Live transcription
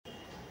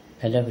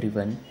Hello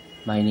everyone,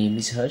 my name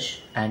is Harsh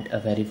and a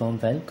very warm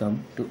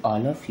welcome to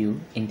all of you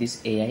in this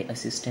AI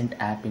assistant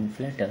app in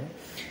Flutter.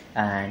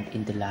 And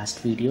in the last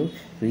video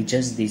we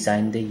just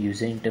designed the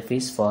user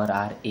interface for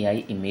our AI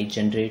image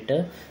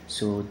generator.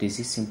 So this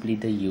is simply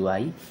the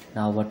UI.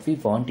 Now what we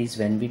want is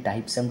when we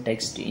type some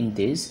text in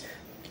this,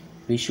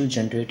 we should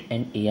generate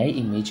an AI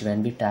image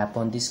when we tap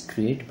on this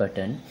create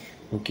button.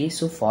 Okay,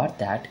 so for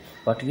that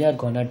what we are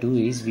gonna do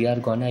is we are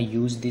gonna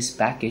use this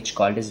package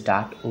called as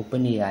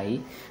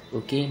 .openai.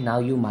 Okay, now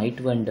you might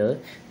wonder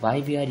why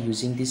we are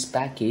using this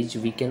package.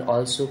 We can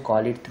also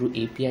call it through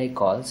API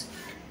calls.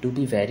 To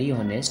be very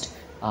honest,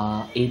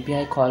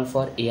 API call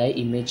for AI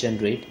image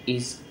generate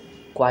is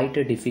quite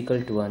a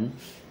difficult one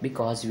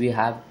because we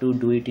have to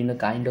do it in a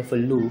kind of a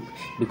loop,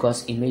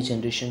 because image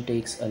generation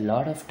takes a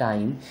lot of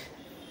time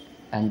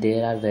and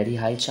there are very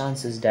high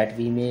chances that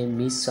we may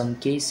miss some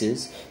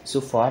cases.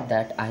 So for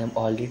that I am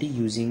already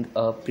using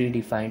a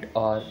predefined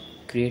or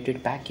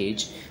created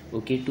package,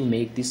 okay, to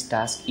make this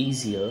task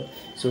easier.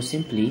 So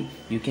simply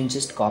you can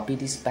just copy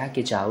this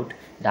package out,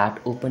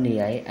 that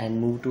OpenAI, and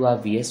move to our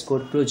VS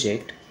Code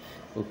project.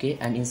 Okay,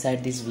 and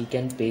inside this we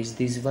can paste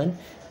this one.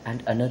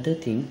 And another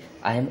thing,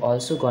 I am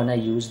also gonna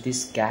use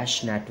this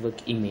cache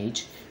network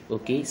image.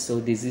 Okay, so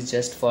this is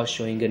just for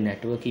showing a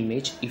network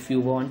image. If you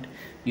want,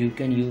 you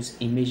can use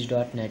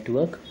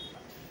image.network,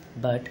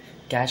 but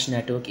cache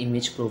network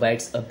image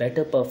provides a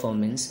better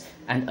performance.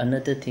 And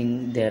another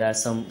thing, there are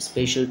some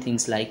special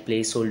things like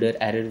placeholder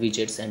error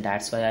widgets, and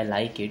that's why I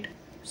like it.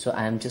 So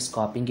I am just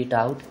copying it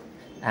out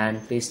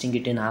and pasting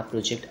it in our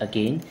project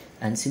again,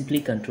 and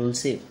simply control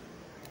save.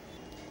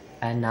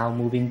 And now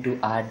moving to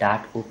our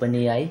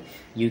 .openai,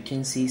 you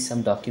can see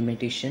some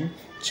documentation.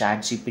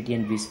 ChatGPT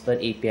and Whisper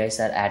APIs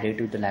are added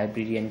to the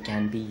library and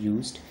can be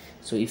used.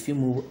 So if you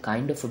move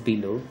kind of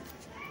below,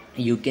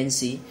 you can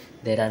see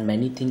there are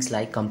many things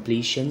like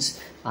completions.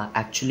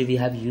 Actually we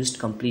have used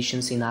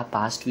completions in our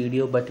past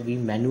video, but we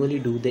manually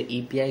do the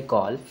API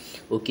call.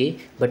 Okay,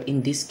 but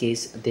in this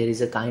case there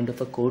is a kind of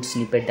a code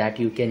snippet that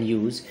you can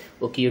use.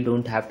 Okay, you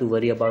don't have to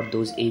worry about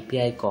those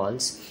API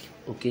calls.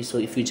 Okay, so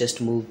if you just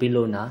move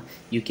below now,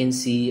 you can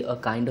see a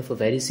kind of a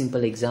very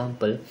simple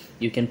example.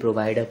 You can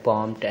provide a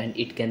prompt and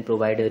it can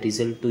provide a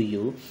result to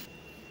you.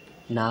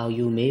 Now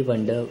you may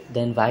wonder,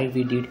 then why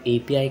we did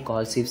API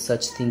calls if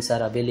such things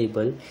are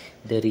available?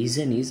 The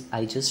reason is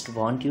I just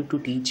want you to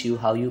teach you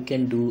how you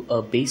can do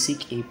a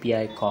basic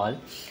API call.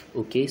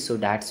 Okay, so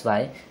that's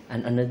why.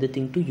 And another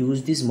thing, to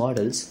use these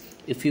models,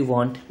 if you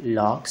want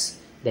logs,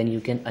 then you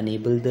can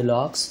enable the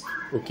logs.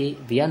 Okay,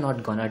 we are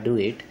not gonna do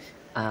it.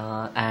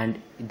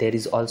 And there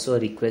is also a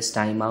request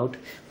timeout,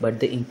 but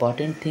the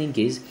important thing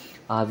is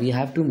we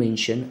have to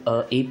mention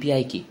a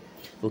API key.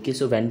 Okay,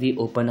 so when we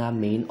open our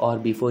main or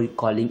before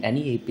calling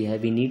any API,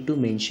 we need to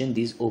mention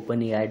this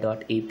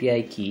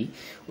openai.api key,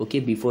 okay,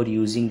 before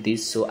using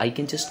this. So I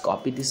can just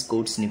copy this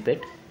code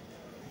snippet,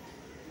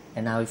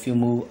 and now if you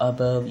move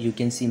above you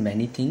can see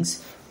many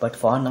things, but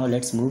for now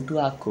let's move to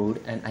our code,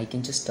 and I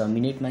can just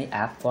terminate my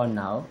app for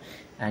now.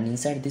 And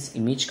inside this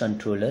image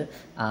controller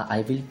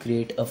I will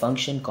create a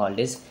function called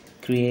as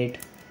create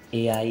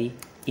AI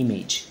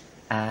image,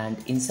 and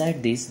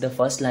inside this the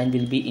first line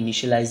will be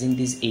initializing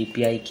this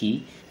API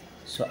key.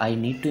 So I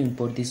need to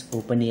import this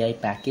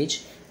OpenAI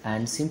package,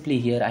 and simply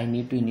here I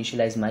need to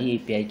initialize my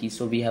API key.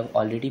 So we have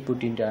already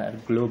put in our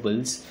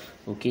globals.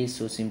 Okay,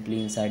 so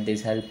simply inside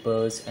this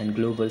helpers and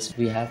globals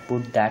we have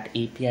put that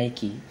API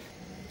key.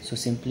 So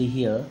simply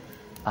here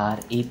our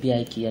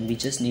API key, and we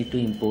just need to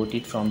import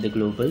it from the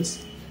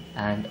globals,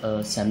 and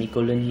a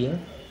semicolon here.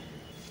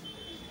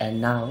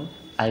 And now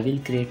I will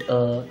create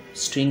a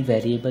string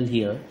variable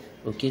here.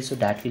 Okay, so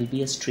that will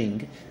be a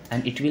string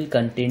and it will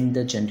contain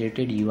the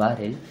generated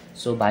URL.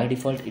 So by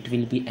default it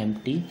will be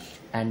empty.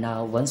 And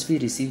now once we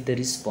receive the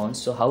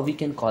response, so how we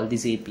can call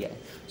this API?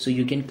 So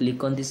you can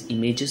click on these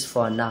images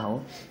for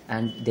now,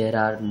 and there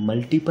are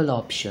multiple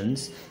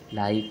options,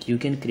 like you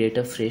can create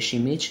a fresh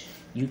image,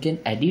 you can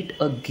edit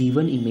a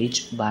given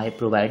image by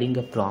providing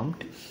a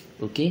prompt.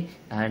 Okay,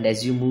 and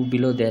as you move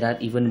below there are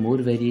even more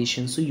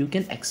variations, so you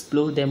can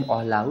explore them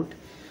all out.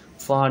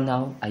 For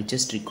now I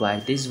just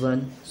require this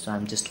one, so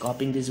I'm just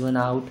copying this one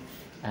out,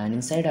 and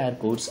inside our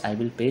codes I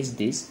will paste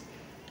this.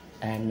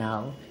 And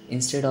now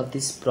instead of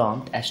this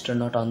prompt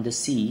astronaut on the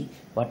sea,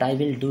 what I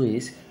will do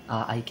is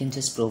I can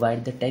just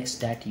provide the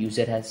text that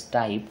user has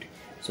typed.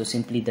 So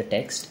simply the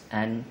text,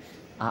 and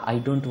I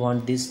don't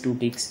want this too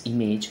big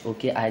image.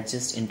 Okay, I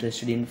just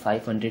interested in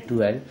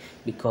 512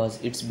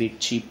 because it's a bit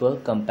cheaper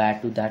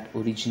compared to that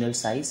original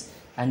size,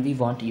 and we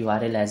want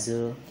URL as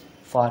a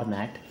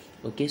format.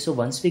 Okay, so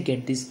once we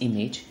get this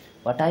image,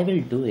 what I will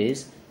do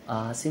is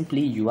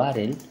simply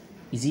URL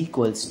is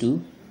equals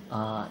to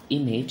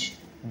image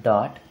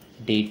dot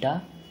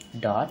data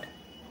dot,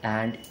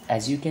 and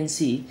as you can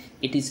see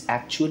it is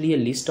actually a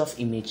list of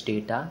image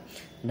data.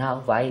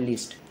 Now why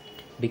list?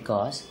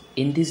 Because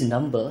in this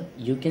number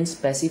you can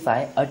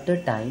specify at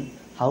a time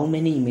how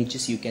many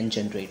images you can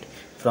generate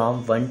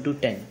from 1 to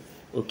 10.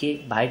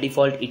 Okay, by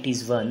default it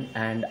is 1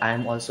 and I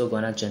am also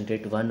gonna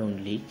generate 1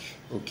 only.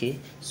 Okay,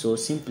 so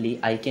simply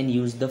I can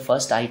use the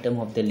first item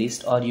of the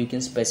list, or you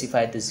can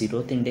specify the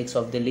 0th index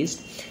of the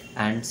list,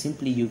 and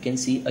simply you can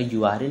see a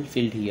URL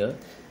field here,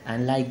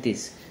 and like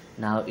this.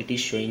 Now it is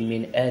showing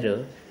me an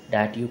error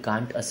that you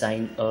can't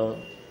assign a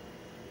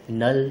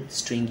null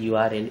string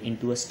URL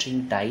into a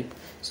string type.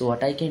 So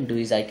what I can do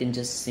is I can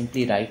just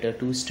simply write a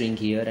toString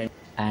here,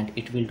 and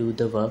it will do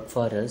the work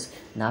for us.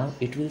 Now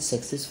it will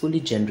successfully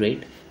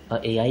generate a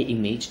AI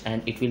image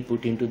and it will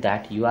put into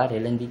that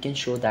URL, and we can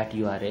show that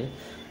URL.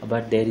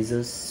 But there is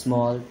a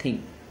small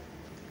thing.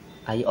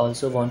 I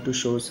also want to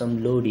show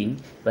some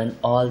loading when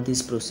all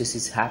this process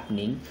is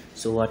happening.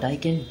 So what I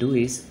can do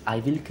is I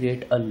will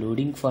create a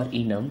loading for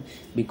enum,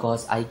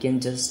 because I can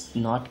just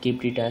not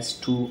keep it as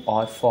true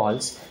or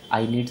false.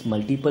 I need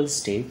multiple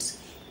states.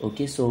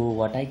 Okay, so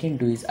what I can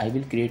do is I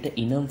will create an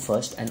enum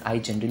first, and I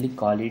generally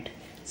call it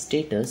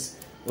status.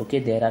 Okay,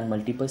 there are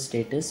multiple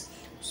status.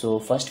 So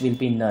first will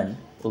be none.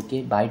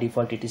 Okay, by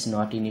default it is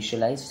not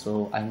initialized,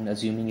 so I'm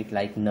assuming it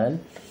like null.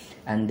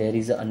 And there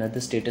is another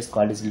status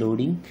called as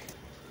loading.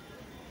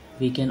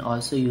 We can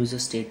also use a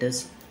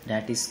status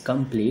that is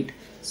complete,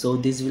 so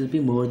this will be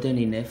more than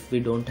enough. We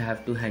don't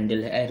have to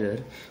handle error,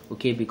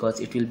 okay, because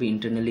it will be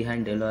internally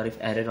handled, or if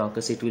error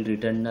occurs it will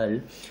return null,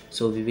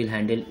 so we will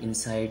handle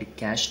inside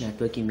cache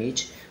network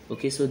image.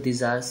 Okay, so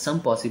these are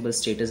some possible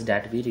status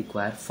that we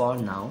require for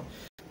now.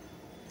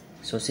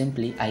 So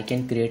simply I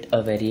can create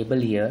a variable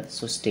here,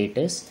 so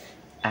status,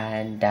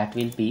 and that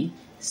will be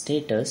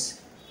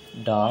status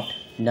dot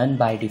none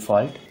by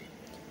default.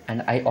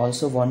 And I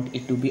also want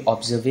it to be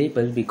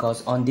observable,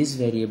 because on this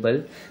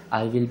variable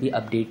I will be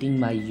updating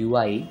my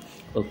UI.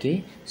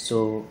 Okay,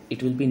 so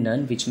it will be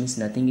none, which means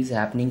nothing is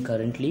happening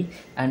currently,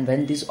 and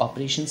when this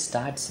operation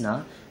starts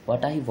now,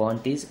 what I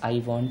want is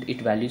I want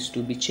its values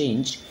to be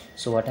changed.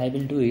 So what I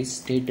will do is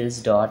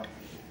status dot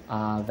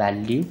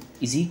value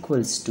is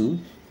equals to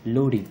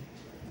loading.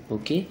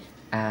 Okay,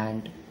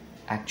 and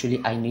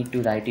actually I need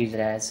to write it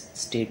as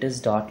status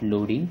dot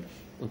loading.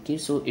 Okay,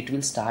 so it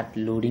will start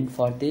loading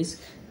for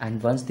this,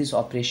 and once this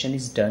operation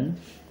is done,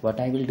 what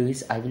I will do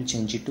is I will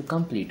change it to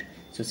complete.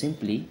 So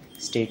simply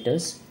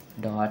status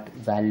dot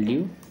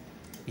value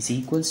is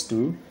equals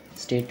to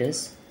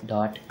status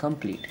dot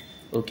complete.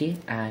 Okay,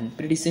 and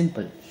pretty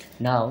simple.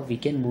 Now we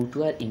can move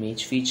to our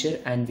image feature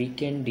and we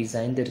can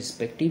design the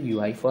respective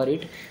UI for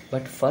it.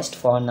 But first,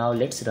 for now,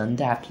 let's run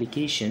the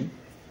application.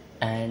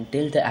 And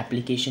till the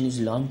application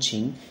is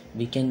launching,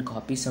 we can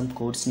copy some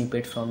code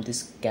snippet from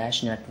this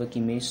cache network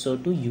image. So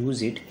to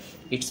use it,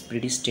 it's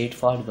pretty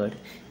straightforward.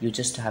 You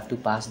just have to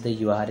pass the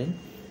URL.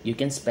 You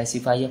can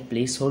specify a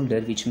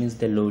placeholder, which means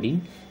the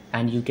loading,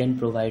 and you can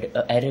provide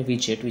a error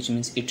widget, which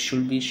means it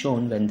should be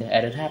shown when the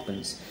error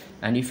happens.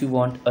 And if you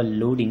want a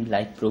loading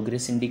like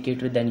progress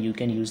indicator, then you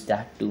can use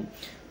that too.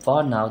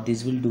 For now,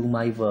 this will do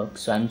my work,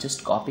 so I'm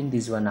just copying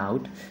this one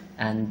out,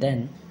 and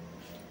then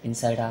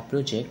inside our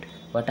project,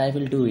 what I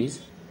will do is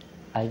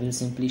I will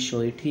simply show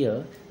it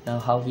here. Now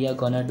how we are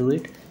gonna do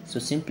it? So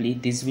simply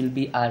this will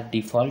be our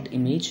default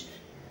image.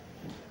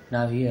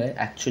 Now here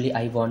actually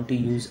I want to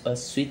use a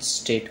switch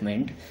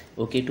statement,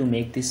 okay, to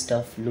make this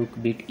stuff look a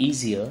bit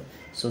easier.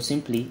 So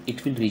simply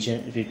it will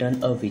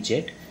return a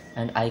widget,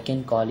 and I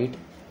can call it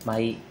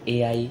my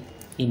AI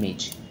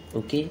image.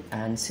 Okay,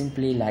 and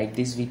simply like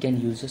this we can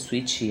use a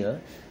switch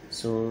here.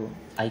 So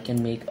I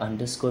can make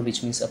underscore,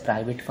 which means a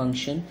private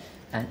function,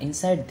 and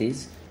inside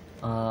this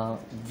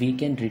we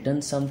can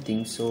return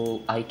something.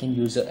 So I can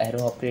use an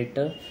arrow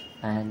operator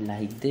and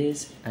like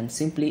this, and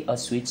simply a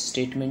switch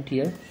statement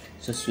here.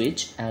 So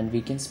switch, and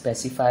we can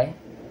specify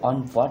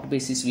on what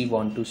basis we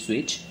want to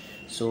switch.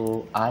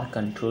 So our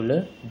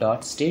controller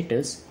dot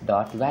status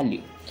dot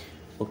value.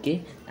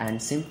 Okay,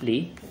 and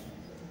simply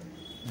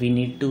we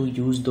need to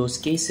use those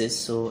cases.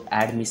 So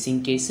add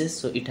missing cases,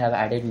 so it have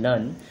added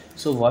none.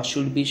 So what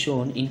should be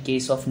shown in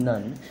case of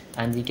none?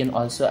 And we can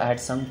also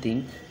add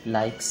something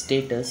like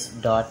status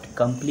dot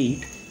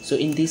complete. So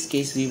in this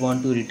case we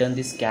want to return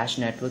this cache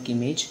network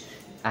image,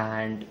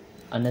 and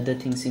another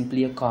thing,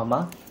 simply a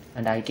comma,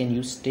 and I can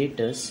use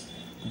status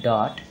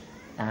dot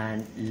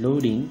and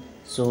loading.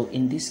 So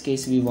in this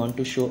case we want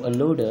to show a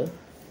loader.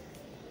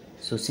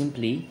 So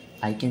simply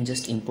I can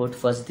just import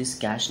first this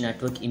cache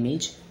network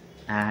image,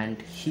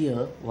 and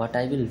here what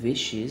I will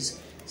wish is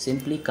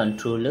simply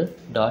controller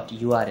dot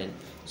URL.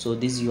 So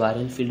this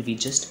URL field we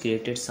just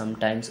created some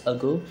times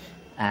ago,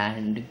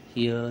 and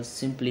here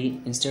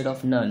simply instead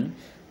of none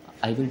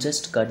I will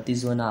just cut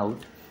this one out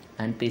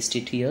and paste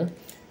it here,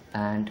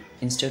 and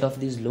instead of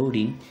this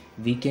loading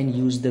we can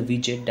use the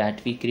widget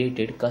that we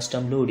created,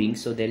 custom loading.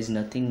 So there is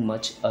nothing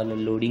much, a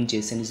loading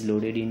JSON is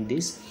loaded in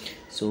this.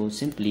 So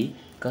simply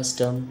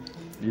custom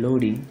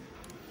loading,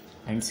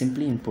 and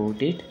simply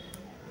import it,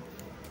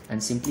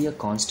 and simply a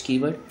const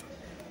keyword,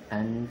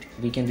 and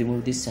we can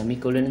remove this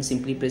semicolon and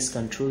simply press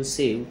Ctrl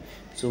save.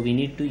 So we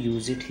need to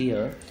use it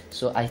here.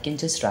 So I can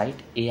just write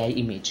AI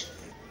image.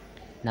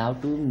 Now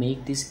to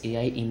make this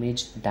AI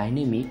image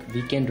dynamic,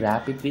 we can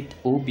wrap it with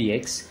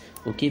OBX,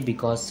 okay,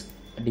 because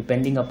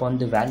depending upon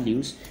the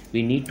values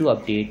we need to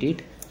update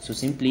it. So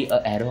simply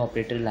a arrow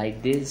operator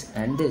like this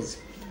and this.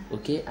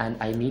 Okay, and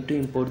I need to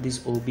import this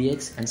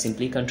obx and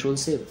simply control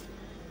save.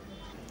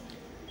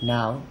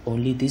 Now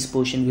only this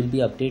portion will be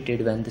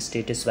updated when the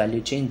status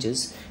value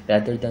changes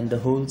rather than the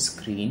whole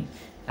screen.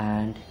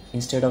 And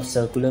instead of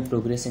circular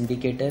progress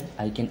indicator,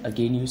 I can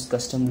again use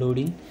custom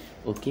loading.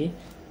 Okay,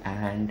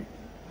 and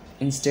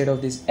instead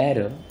of this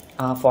error,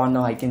 for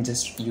now I can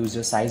just use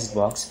a sized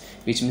box,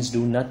 which means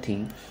do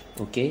nothing.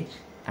 Okay,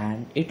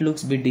 and it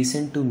looks bit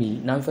decent to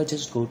me. Now if I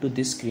just go to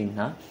this screen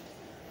now,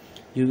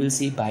 you will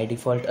see by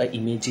default a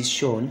image is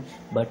shown,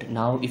 but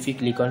now if you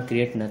click on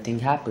create, nothing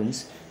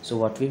happens. So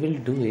what we will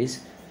do is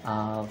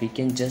we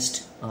can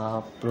just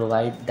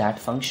provide that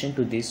function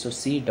to this. So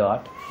c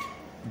dot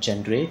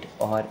generate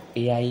or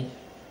AI,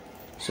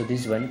 so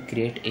this one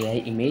create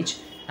AI image,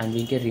 and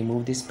we can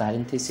remove this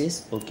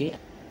parenthesis. Okay,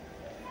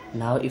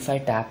 now if I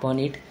tap on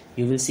it,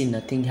 you will see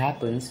nothing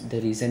happens.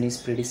 The reason is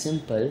pretty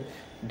simple,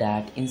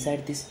 that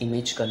inside this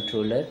image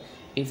controller,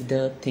 if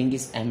the thing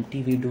is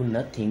empty, we do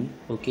nothing.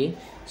 Okay,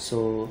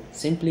 so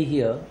simply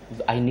here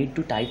I need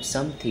to type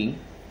something.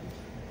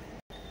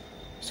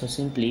 So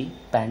simply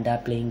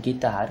panda playing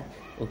guitar.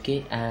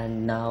 Okay,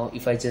 and now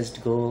if I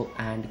just go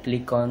and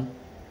click on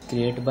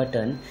create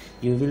button,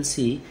 you will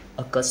see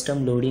a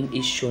custom loading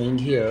is showing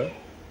here.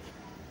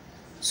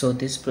 So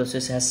this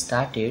process has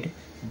started,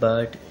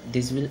 but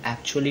this will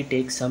actually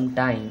take some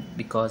time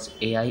because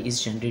AI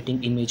is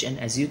generating image, and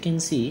as you can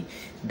see,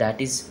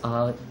 that is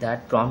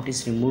that prompt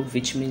is removed,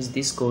 which means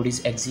this code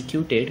is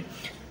executed.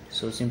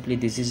 So simply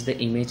this is the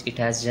image it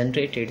has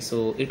generated.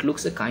 So it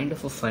looks a kind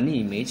of a funny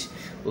image.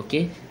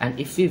 Okay, and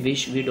if we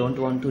wish, we don't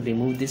want to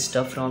remove this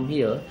stuff from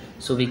here,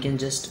 so we can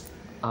just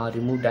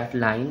remove that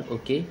line.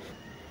 Okay,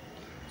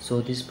 so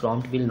this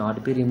prompt will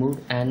not be removed,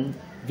 and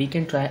we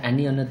can try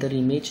any another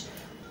image.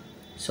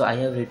 So I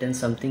have written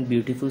something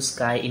beautiful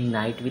sky in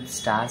night with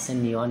stars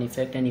and neon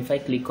effect, and if I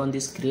click on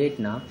this create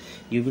now,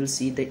 you will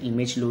see the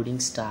image loading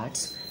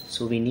starts.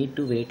 So we need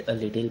to wait a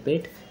little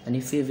bit, and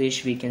if we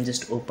wish, we can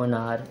just open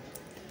our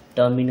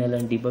terminal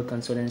and debug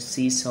console and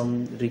see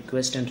some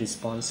requests and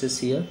responses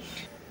here.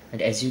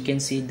 And as you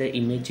can see, the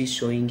image is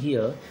showing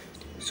here.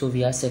 So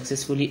we are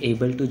successfully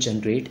able to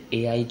generate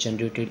AI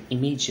generated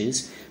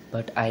images,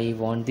 but I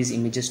want these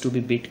images to be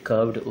bit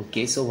curved.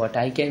 Okay, so what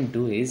I can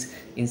do is,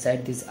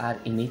 inside this our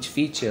image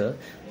feature,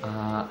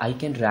 I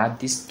can wrap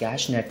this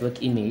cache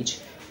network image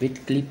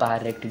with clip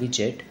rect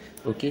widget.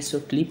 Okay, so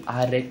clip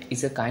rect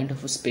is a kind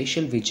of a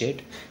special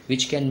widget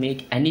which can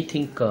make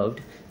anything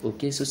curved.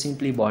 Okay, so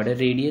simply border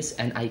radius,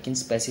 and I can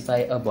specify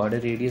a border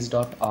radius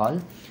dot all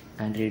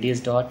and radius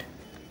dot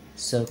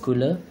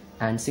circular,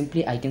 and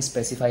simply I can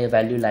specify a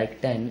value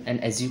like 10,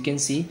 and as you can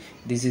see,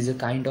 this is a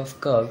kind of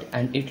curved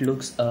and it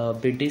looks a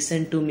bit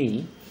decent to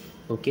me.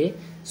 Okay,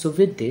 so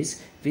with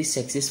this we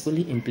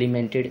successfully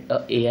implemented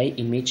a AI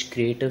image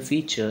creator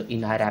feature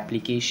in our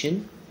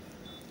application.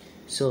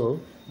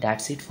 So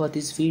that's it for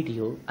this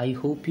video. I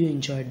hope you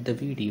enjoyed the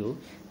video.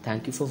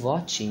 Thank you for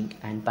watching,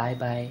 and bye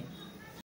bye.